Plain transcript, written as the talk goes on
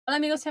Hola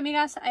amigos y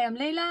amigas, I am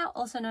Leila,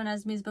 also known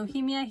as Miss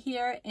Bohemia,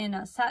 here in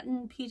a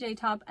satin PJ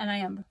top, and I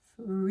am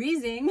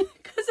freezing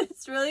because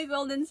it's really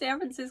cold in San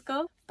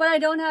Francisco, but I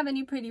don't have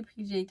any pretty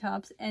PJ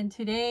tops, and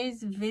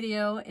today's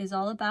video is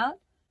all about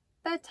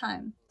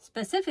bedtime,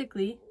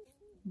 specifically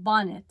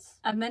bonnets.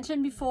 I've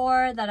mentioned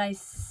before that I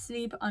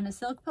sleep on a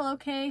silk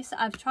pillowcase.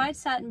 I've tried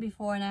satin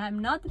before and I'm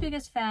not the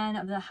biggest fan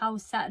of how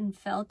satin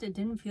felt. It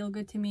didn't feel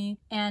good to me,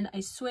 and I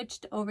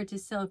switched over to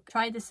silk.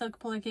 Tried the silk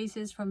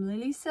pillowcases from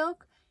Lily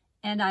Silk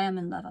and I am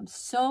in love. I'm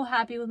so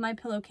happy with my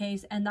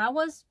pillowcase, and that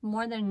was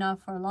more than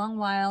enough for a long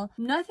while.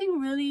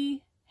 Nothing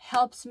really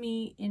helps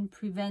me in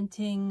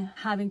preventing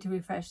having to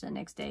refresh the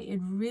next day. It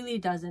really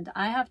doesn't.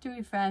 I have to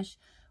refresh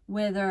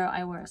whether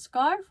I wear a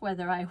scarf,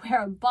 whether I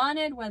wear a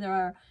bonnet,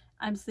 whether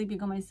I'm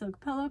sleeping on my silk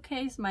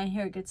pillowcase. My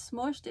hair gets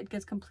smushed, it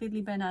gets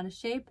completely bent out of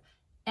shape,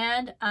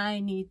 and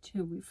I need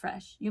to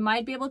refresh. You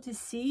might be able to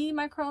see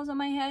my curls on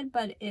my head,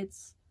 but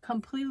it's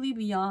completely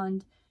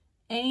beyond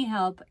any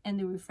help, and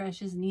the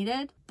refresh is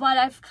needed. But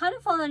I've kind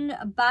of fallen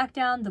back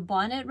down the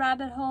bonnet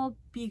rabbit hole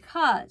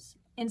because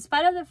in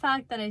spite of the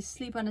fact that I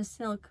sleep on a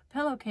silk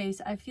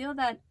pillowcase, I feel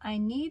that I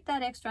need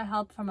that extra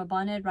help from a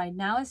bonnet right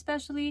now,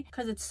 especially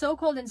because it's so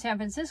cold in San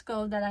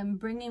Francisco that I'm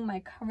bringing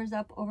my covers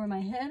up over my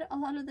head a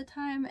lot of the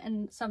time,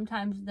 and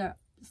sometimes they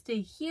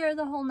stay here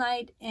the whole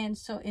night, and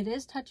so it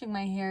is touching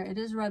my hair, it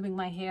is rubbing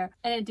my hair,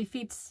 and it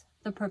defeats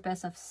the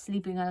purpose of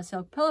sleeping on a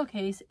silk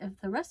pillowcase if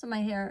the rest of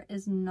my hair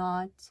is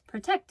not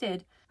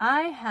protected.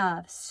 I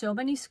have so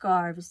many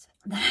scarves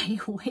that I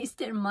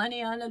wasted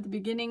money on at the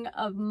beginning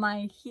of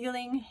my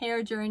healing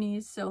hair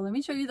journeys, so let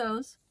me show you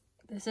those.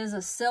 This is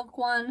a silk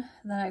one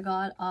that I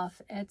got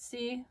off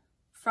Etsy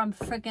from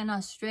frickin'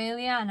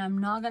 Australia, and I'm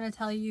not gonna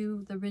tell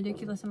you the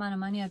ridiculous amount of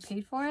money I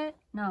paid for it.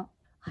 No,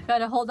 I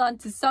gotta hold on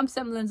to some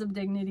semblance of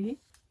dignity.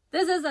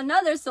 This is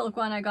another silk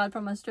one I got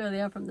from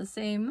Australia from the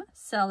same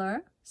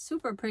seller.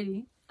 Super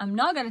pretty. I'm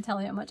not going to tell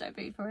you how much I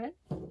paid for it.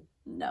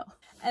 No.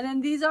 And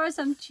then these are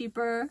some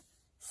cheaper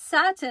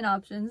satin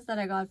options that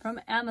I got from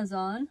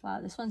Amazon.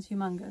 Wow, this one's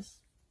humongous.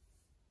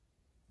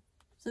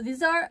 So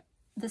these are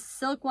the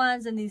silk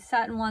ones, and these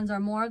satin ones are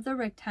more of the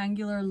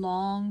rectangular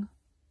long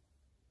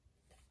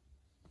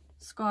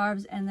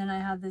scarves. And then I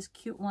have this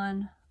cute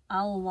one,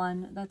 owl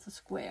one, that's a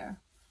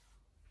square.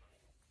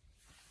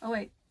 Oh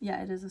wait,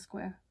 yeah, it is a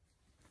square.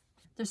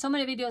 There's so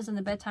many videos on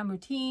the bedtime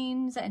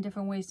routines and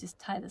different ways to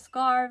tie the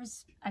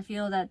scarves. I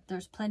feel that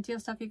there's plenty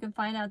of stuff you can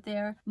find out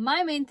there.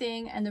 My main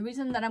thing, and the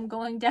reason that I'm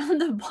going down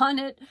the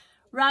bonnet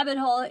rabbit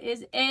hole,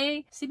 is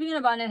sleeping in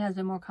a bonnet has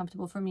been more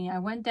comfortable for me. I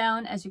went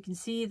down, as you can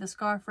see, the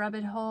scarf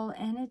rabbit hole,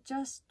 and it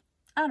just,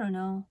 I don't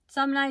know.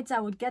 Some nights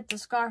I would get the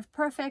scarf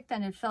perfect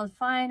and it felt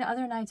fine.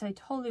 Other nights I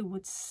totally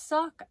would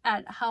suck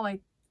at how I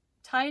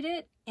tied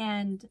it,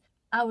 and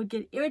I would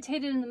get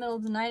irritated in the middle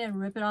of the night and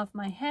rip it off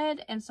my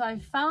head. And so I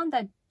found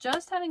that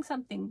just having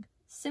something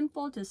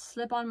simple to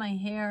slip on my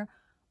hair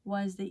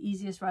was the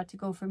easiest route to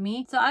go for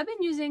me. So I've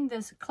been using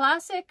this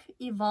classic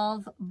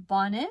Evolve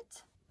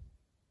bonnet,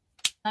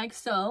 like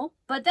so.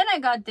 But then I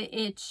got the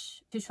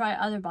itch to try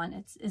other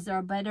bonnets. Is there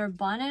a better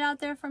bonnet out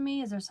there for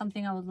me? Is there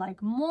something I would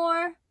like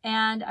more?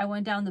 And I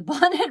went down the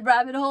bonnet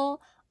rabbit hole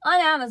on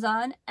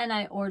Amazon and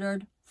I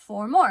ordered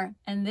 4 more.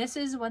 And this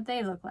is what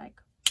they look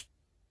like.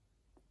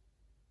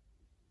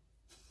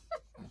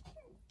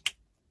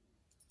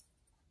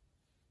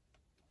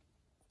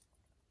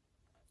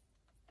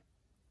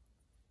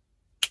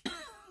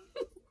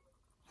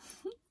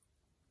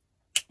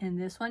 And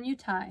this one you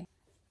tie.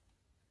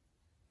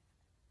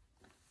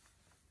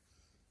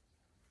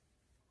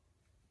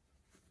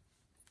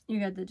 You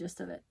get the gist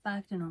of it.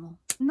 Back to normal.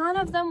 None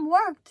of them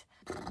worked.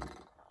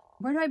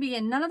 Where do I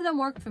begin? None of them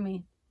worked for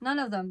me. None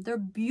of them. They're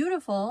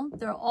beautiful.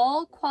 They're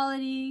all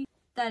quality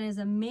that is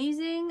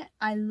amazing.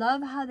 I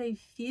love how they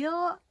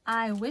feel.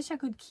 I wish I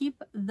could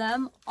keep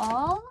them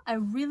all. I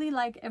really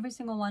like every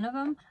single one of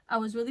them. I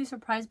was really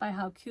surprised by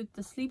how cute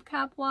the sleep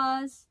cap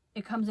was.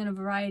 It comes in a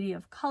variety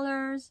of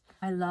colors.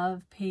 I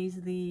love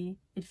paisley.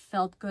 It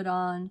felt good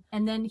on.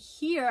 And then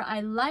here, I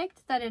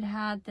liked that it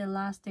had the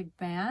elastic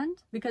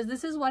band, because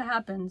this is what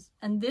happens.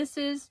 And this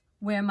is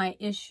where my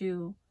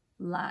issue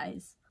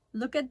lies.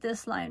 Look at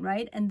this line,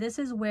 right? And this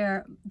is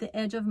where the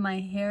edge of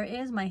my hair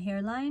is, my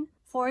hairline.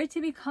 For it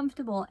to be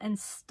comfortable and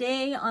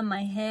stay on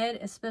my head,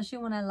 especially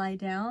when I lie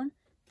down,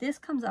 this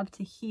comes up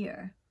to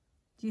here.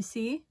 Do you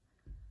see?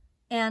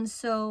 And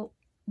so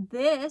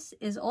this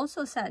is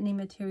also satiny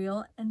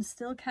material and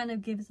still kind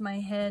of gives my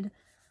head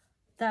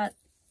that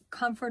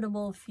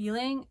comfortable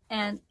feeling,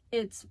 and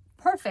it's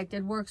perfect.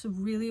 It works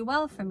really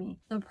well for me.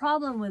 The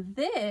problem with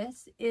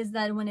this is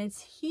that when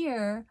it's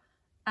here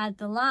at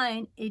the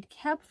line, it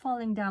kept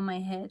falling down my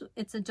head.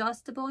 It's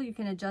adjustable. You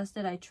can adjust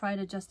it. I tried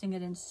adjusting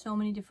it in so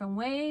many different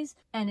ways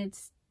and it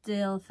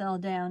still fell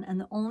down.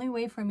 And the only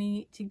way for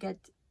me to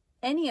get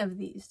any of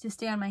these to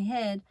stay on my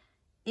head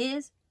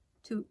is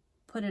to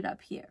put it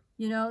up here,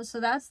 you know? So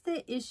that's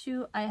the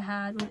issue I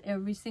had with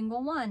every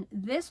single one.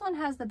 This one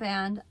has the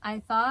band. I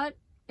thought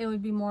it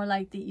would be more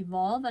like the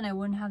Evolve and I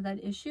wouldn't have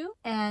that issue.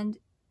 And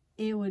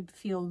it would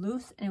feel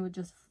loose and it would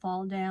just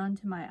fall down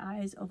to my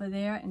eyes over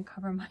there and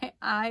cover my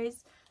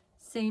eyes.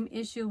 Same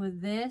issue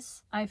with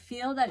this. I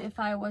feel that if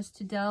I was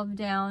to delve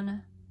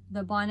down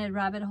the bonnet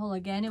rabbit hole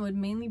again, it would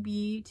mainly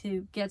be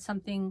to get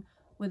something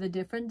with a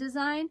different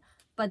design,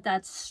 but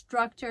that's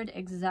structured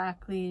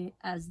exactly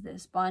as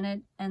this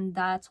bonnet, and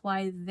that's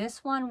why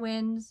this one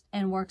wins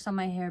and works on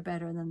my hair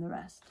better than the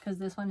rest, because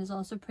this one is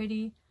also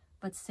pretty,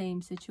 but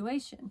same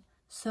situation.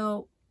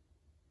 So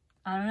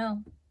I don't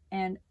know,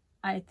 and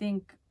I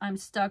think I'm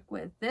stuck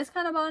with this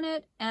kind of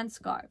bonnet and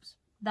scarves.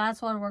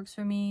 That's what works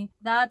for me.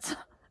 That's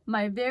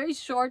my very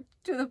short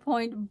to the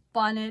point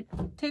bonnet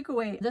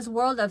takeaway. This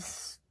world of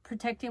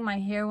protecting my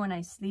hair when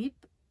I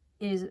sleep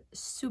is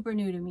super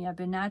new to me. I've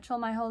been natural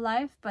my whole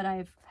life, but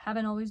I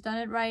haven't always done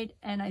it right,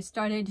 and I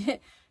started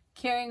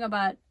caring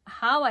about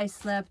how I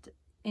slept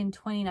in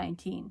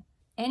 2019.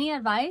 Any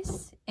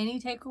advice, any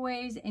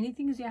takeaways, any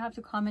things you have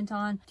to comment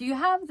on? Do you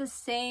have the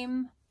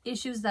same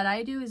issues that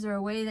I do? Is there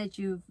a way that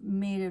you've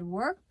made it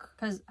work?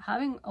 Because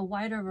having a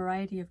wider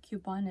variety of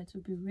cute bonnets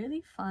would be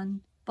really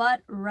fun.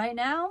 But right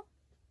now,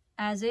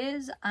 as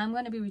is, I'm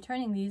going to be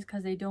returning these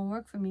because they don't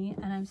work for me,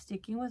 and I'm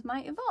sticking with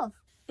my Evolve.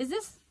 Is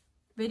this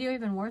video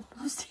even worth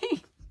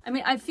posting? I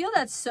mean, I feel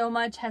that so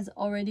much has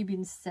already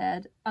been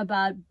said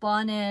about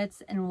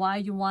bonnets and why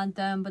you want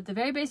them, but the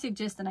very basic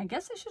gist, and I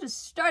guess I should have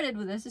started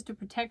with this, is to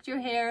protect your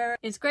hair.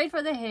 It's great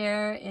for the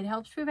hair. It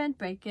helps prevent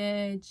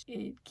breakage.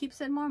 It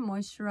keeps it more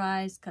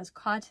moisturized because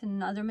cotton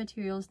and other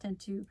materials tend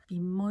to be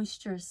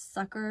moisture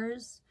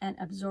suckers and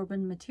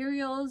absorbent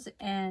materials,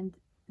 and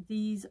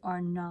these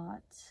are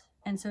not.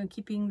 And so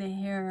keeping the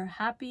hair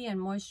happy and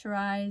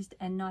moisturized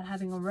and not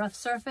having a rough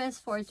surface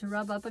for it to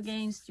rub up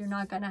against, you're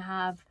not going to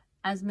have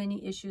as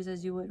many issues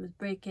as you would with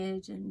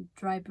breakage and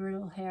dry,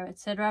 brittle hair,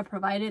 etc.,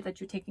 provided that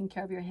you're taking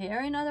care of your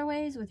hair in other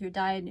ways with your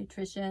diet,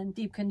 nutrition,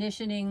 deep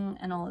conditioning,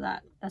 and all of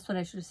that. That's what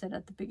I should have said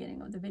at the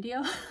beginning of the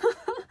video.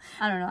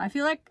 I don't know. I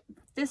feel like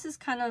this is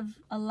kind of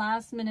a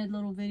last-minute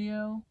little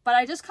video, but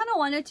I just kind of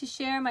wanted to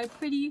share my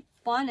pretty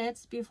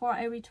bonnets before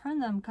I return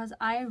them because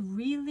I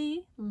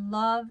really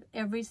love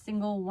every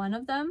single one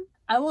of them.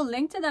 I will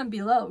link to them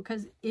below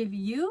because if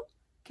you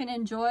can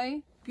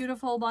enjoy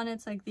beautiful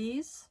bonnets like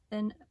these,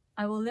 then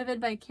I will live it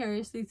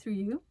vicariously through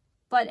you.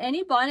 But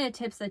any bonnet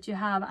tips that you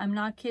have, I'm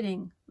not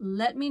kidding,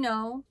 let me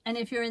know. And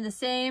if you're in the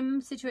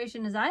same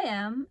situation as I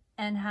am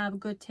and have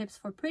good tips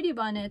for pretty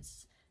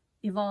bonnets,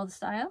 Evolve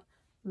style,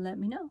 let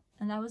me know.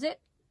 And that was it.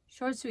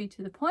 Short, sweet,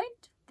 to the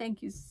point.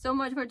 Thank you so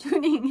much for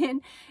tuning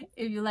in.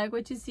 If you like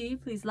what you see,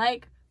 please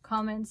like,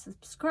 comment,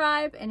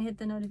 subscribe, and hit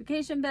the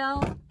notification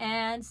bell.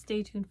 And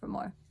stay tuned for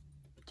more.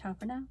 Ciao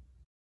for now.